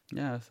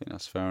 Yeah, I think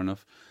that's fair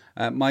enough.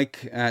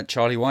 Mike,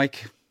 Charlie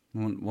Wyke,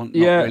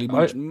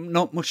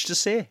 not much to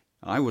say,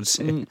 I would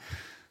say.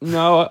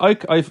 No, I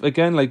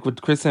again, like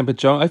what Chris said, but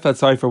John, I felt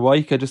sorry for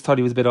Wyke. I just thought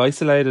he was a bit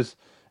isolated.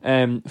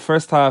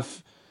 First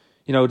half,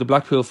 the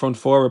Blackpool front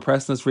four were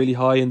pressing us really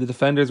high, and the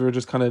defenders were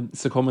just kind of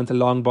succumbing to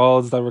long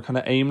balls that were kind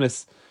of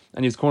aimless.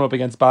 And he was coming up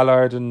against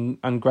Ballard and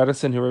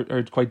Gretason, who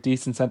are quite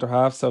decent centre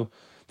half, so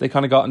they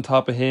kind of got on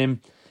top of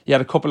him. He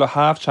had a couple of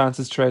half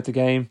chances throughout the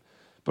game,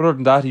 but other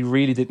than that, he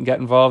really didn't get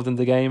involved in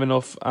the game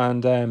enough.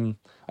 And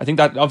I think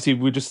that obviously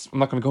I'm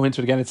not going to go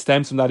into it again. It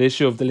stems from that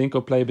issue of the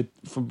link-up play, but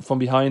from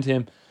behind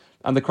him.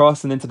 And the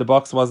crossing into the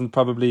box wasn't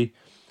probably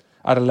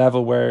at a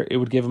level where it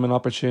would give him an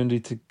opportunity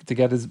to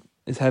get his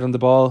head on the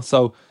ball.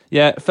 So,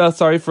 yeah, felt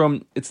sorry for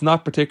him. It's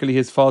not particularly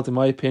his fault, in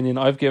my opinion.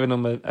 I've given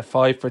him a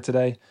 5 for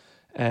today.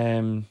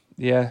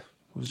 Yeah, it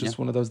was just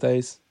one of those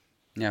days.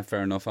 Yeah,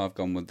 fair enough. I've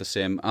gone with the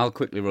same. I'll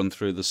quickly run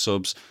through the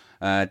subs.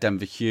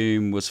 Denver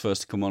Hume was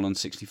first to come on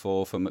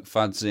 64 for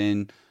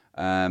McFadzean.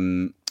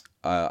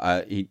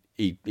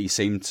 He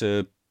seemed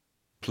to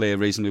play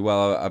reasonably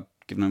well. I've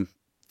given him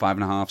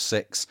 5.5,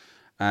 6.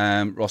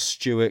 Ross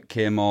Stewart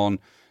came on,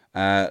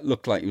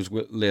 looked like he was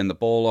laying the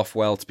ball off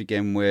well to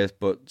begin with,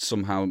 but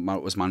somehow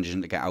was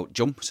managing to get out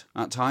jumped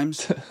at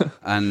times.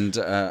 And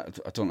I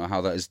don't know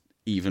how that is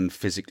even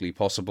physically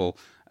possible.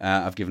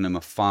 I've given him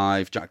a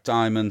 5. Jack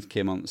Diamond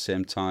came on at the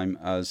same time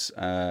as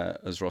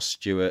Ross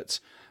Stewart.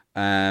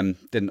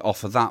 Didn't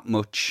offer that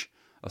much.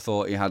 I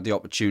thought he had the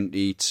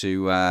opportunity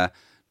to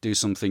do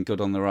something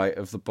good on the right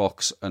of the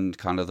box and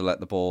kind of let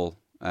the ball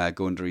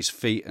go under his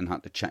feet, and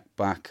had to check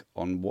back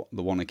on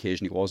the one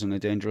occasion he was in a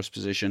dangerous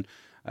position.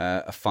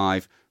 A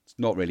 5. It's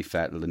not really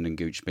fair to Lyndon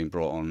Gooch being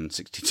brought on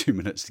 62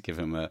 minutes to give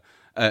him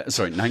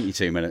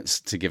 92 minutes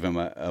to give him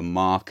a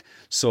mark.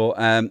 So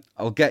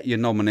I'll get your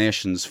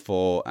nominations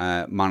for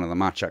man of the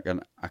match. I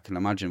can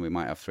imagine we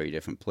might have 3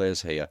 different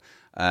players here.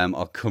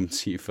 I'll come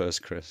to you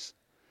first, Chris.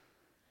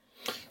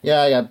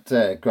 Yeah, I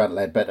had Grant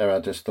Ledbetter. I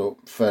just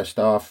thought first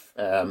half,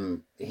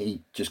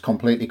 he just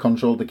completely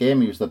controlled the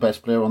game. He was the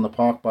best player on the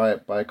park by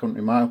a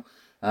country mile.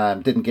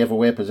 Didn't give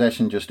away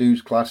possession, just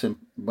oozed class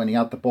when he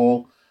had the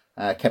ball.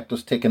 Kept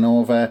us ticking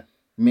over.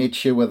 Made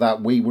sure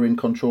that we were in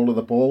control of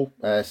the ball.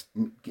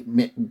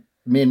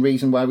 Main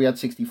reason why we had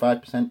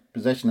 65%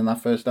 possession in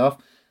that first half.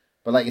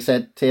 But like you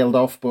said, tailed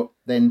off, but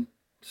then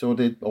so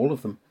did all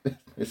of them,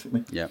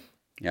 basically.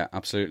 Yeah,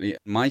 absolutely.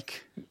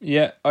 Mike?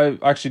 Yeah, I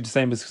actually the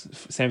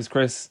same as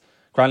Chris.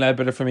 Grant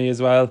Ledbetter for me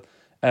as well.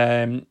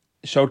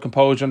 Showed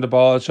composure on the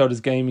ball, showed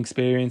his game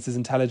experience, his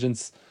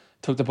intelligence,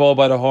 took the ball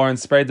by the horn,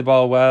 sprayed the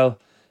ball well,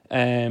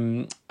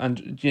 and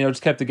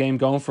just kept the game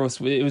going for us.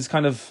 It was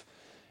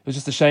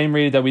just a shame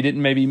really that we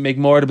didn't maybe make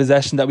more of the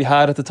possession that we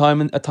had at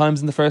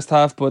times in the first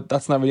half, but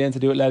that's not really anything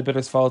to do with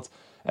Ledbetter's fault.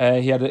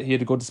 He had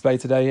a good display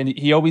today, and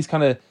he always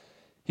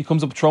he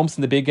comes up trumps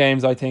in the big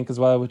games, I think, as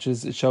well, which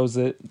it shows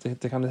the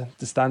kind of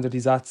the standard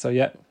he's at. So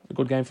yeah, a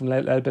good game from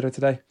Ledbetter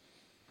today.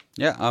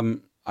 Yeah,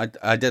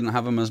 I didn't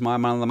have him as my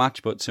man of the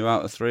match, but 2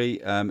 out of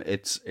 3.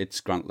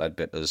 It's Grant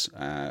Ledbetter's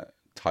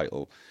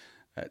title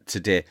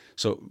today.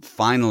 So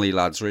finally,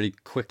 lads, really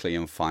quickly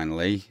and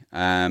finally,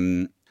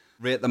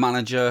 rate the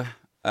manager.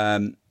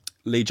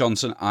 Lee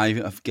Johnson, I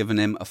have given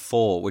him a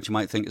 4, which you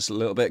might think is a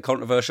little bit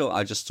controversial.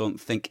 I just don't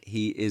think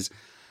he is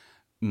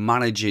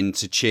managing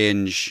to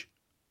change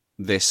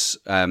this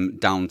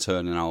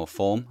downturn in our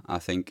form. I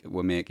think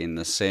we're making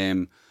the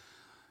same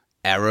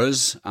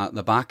errors at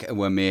the back, and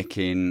we're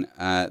making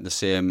the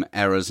same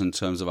errors in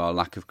terms of our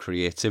lack of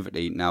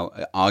creativity. Now,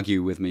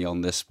 argue with me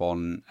on this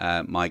one,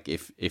 Mike,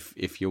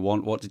 if you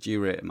want. What did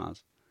you rate him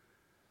as?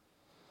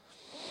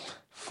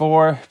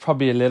 4,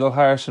 probably a little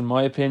harsh in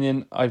my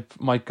opinion. I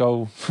might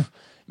go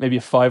maybe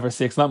a 5 or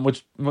 6. Not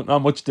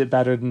much did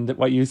better than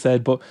what you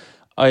said, but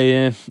I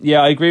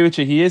agree with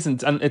you. He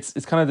isn't, and it's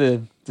kind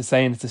of the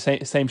saying. It's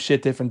the same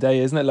shit, different day,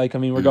 isn't it? Like, I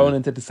mean, we're going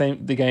into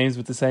the games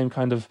with the same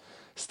kind of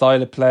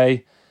style of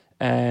play,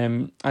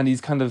 and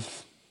he's kind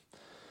of,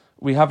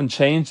 we haven't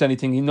changed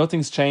anything.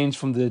 Nothing's changed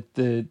from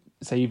the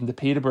say even the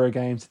Peterborough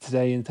games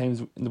today in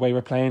the way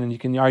we're playing, and you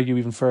can argue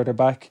even further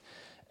back.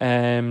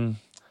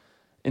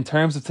 In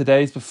terms of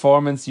today's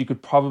performance, you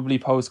could probably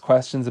pose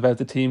questions about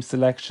the team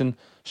selection.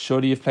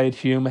 Should he have played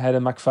Hume ahead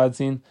of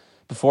McFadzean?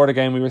 Before the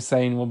game, we were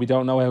saying, well, we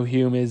don't know how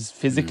Hume is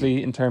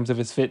physically in terms of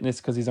his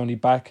fitness because he's only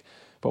back.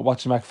 But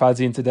watching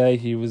McFadzean today,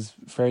 he was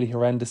fairly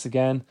horrendous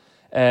again.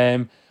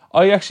 I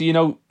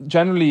actually,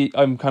 generally,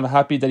 I'm kind of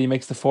happy that he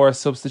makes the 4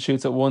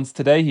 substitutes at once.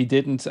 Today, he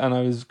didn't, and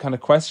I was kind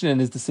of questioning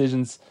his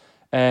decisions.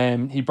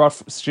 He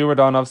brought Stewart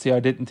on, obviously, I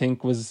didn't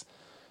think was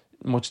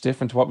much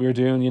different to what we were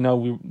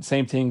doing.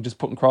 Same thing, just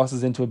putting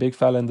crosses into a big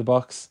fella in the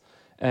box.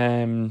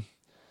 And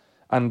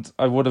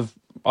I would have,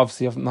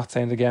 obviously, I'm not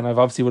saying it again, I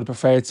obviously would have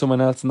preferred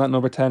someone else in that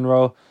number 10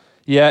 role.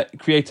 Yeah,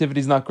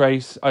 creativity's not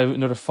great.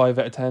 Another 5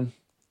 out of 10.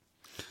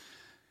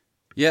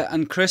 Yeah,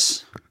 and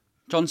Chris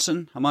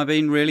Johnson, am I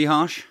being really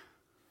harsh?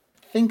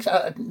 I think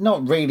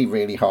not really,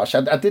 really harsh.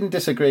 I didn't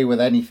disagree with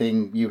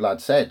anything you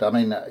lads said. I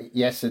mean,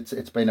 yes,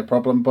 it's been a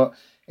problem, but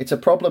it's a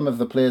problem of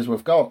the players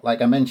we've got.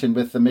 Like I mentioned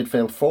with the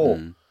midfield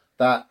 4,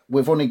 that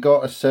we've only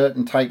got a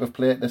certain type of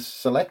player to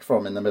select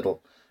from in the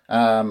middle.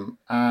 And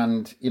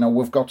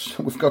we've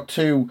got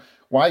 2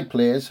 wide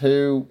players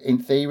who, in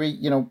theory,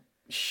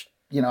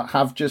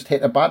 have just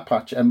hit a bad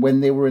patch, and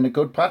when they were in a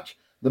good patch,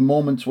 the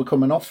moments were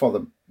coming off for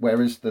them,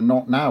 whereas they're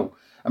not now.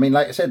 I mean,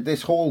 like I said,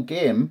 this whole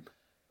game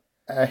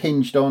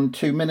hinged on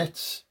 2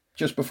 minutes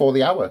just before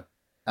the hour,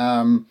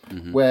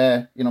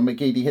 where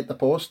McGeady hit the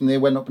post and they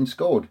went up and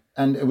scored,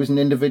 and it was an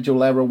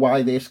individual error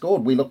why they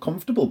scored. We looked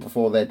comfortable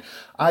before then.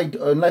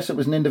 Unless it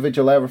was an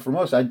individual error from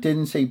us, I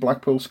didn't see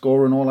Blackpool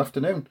scoring all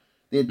afternoon.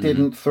 They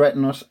didn't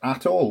threaten us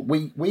at all.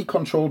 We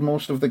controlled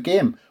most of the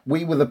game.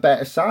 We were the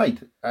better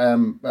side.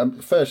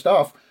 First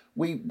off,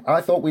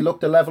 I thought we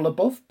looked a level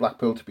above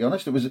Blackpool, to be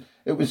honest. It was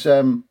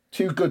 2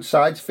 good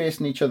sides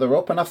facing each other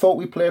up, and I thought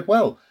we played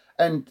well.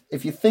 And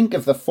if you think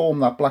of the form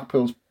that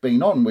Blackpool's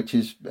been on, which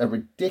is a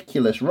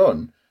ridiculous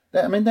run,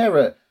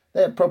 they're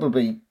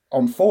probably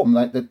on form,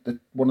 like the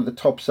one of the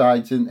top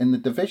sides in the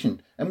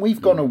division. And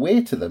we've gone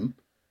away to them,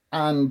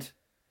 and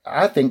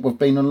I think we've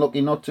been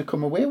unlucky not to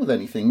come away with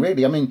anything,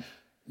 really. I mean,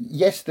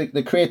 yes,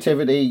 the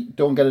creativity,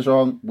 don't get us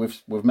wrong,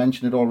 we've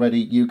mentioned it already,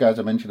 you guys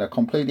have mentioned it, I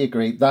completely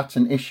agree, that's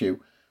an issue.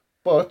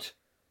 But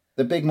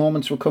the big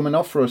moments were coming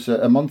off for us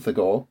a month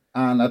ago,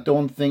 and I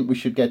don't think we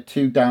should get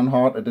too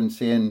downhearted and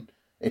saying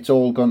it's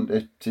all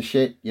gone to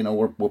shit,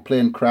 we're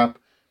playing crap,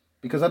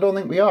 because I don't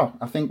think we are.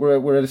 I think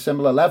we're at a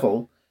similar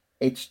level.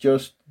 It's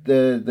just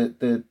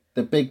the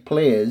big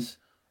players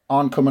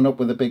aren't coming up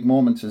with the big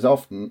moments as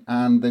often,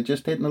 and they're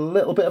just hitting a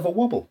little bit of a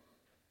wobble.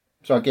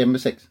 So I gave them a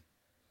 6.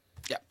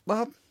 Yeah,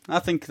 well, I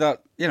think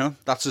that,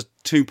 that's a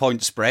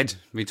 2-point spread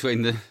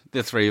between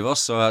the 3 of us,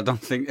 so I don't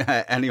think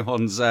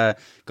anyone's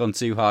gone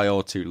too high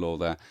or too low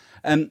there.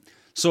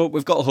 So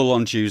we've got Hull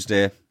on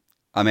Tuesday.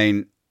 I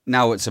mean,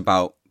 now it's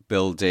about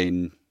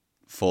building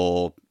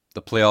for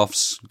the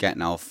playoffs,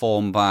 getting our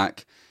form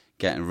back,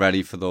 getting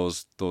ready for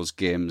those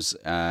games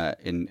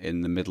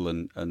in the middle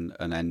and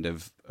end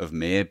of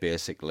May,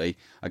 basically.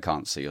 I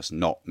can't see us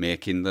not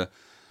making the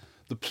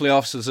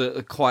playoffs. Is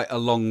quite a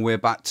long way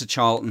back to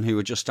Charlton, who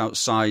are just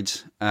outside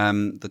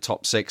the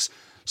top 6.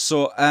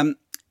 So,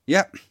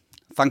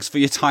 thanks for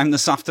your time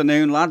this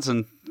afternoon, lads,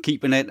 and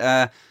keeping it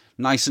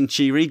nice and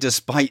cheery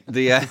despite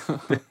the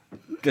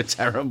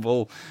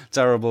terrible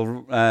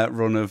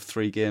run of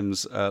 3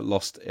 games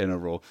lost in a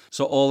row.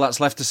 So all that's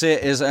left to say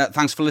is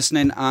thanks for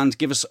listening, and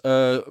give us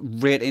a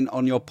rating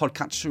on your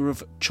podcatcher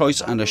of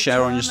choice and a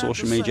share on your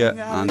social media,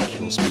 and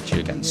we'll speak to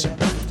you again soon.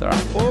 Ta-ra.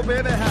 Oh,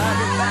 baby, how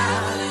you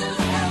lie?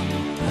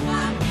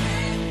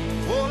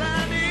 All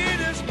I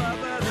need is my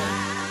brother.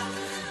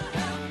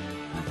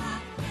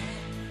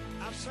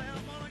 I say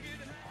I'm gonna get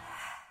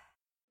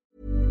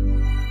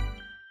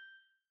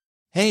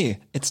Hey,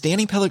 it's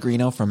Danny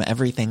Pellegrino from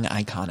Everything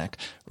Iconic.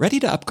 Ready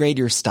to upgrade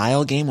your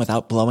style game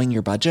without blowing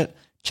your budget?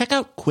 Check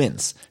out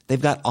Quince. They've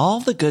got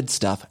all the good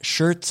stuff,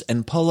 shirts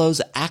and polos,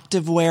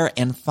 activewear,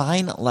 and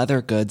fine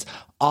leather goods,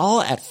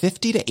 all at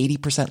 50 to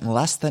 80%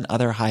 less than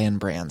other high-end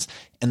brands.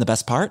 And the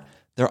best part?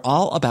 They're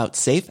all about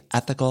safe,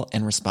 ethical,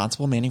 and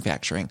responsible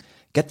manufacturing.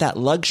 Get that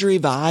luxury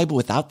vibe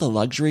without the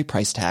luxury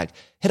price tag.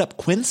 Hit up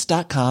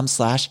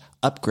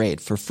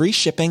quince.com/upgrade for free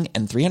shipping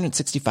and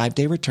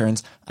 365-day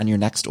returns on your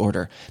next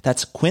order.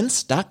 That's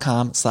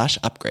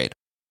quince.com/upgrade.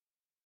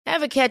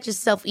 Ever catch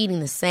yourself eating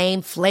the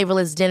same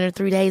flavorless dinner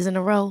 3 days in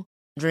a row?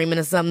 Dreaming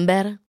of something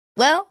better?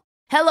 Well,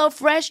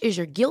 HelloFresh is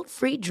your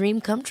guilt-free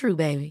dream come true,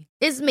 baby.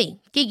 It's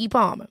me, Keke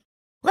Palmer.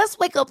 Let's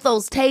wake up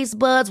those taste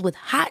buds with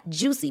hot,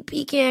 juicy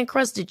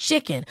pecan-crusted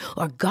chicken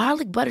or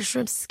garlic butter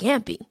shrimp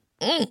scampi.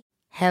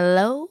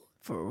 Hello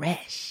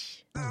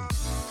Fresh.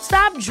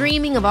 Stop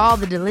dreaming of all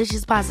the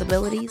delicious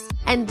possibilities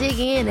and dig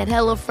in at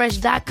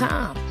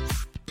HelloFresh.com.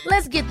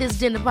 Let's get this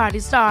dinner party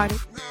started.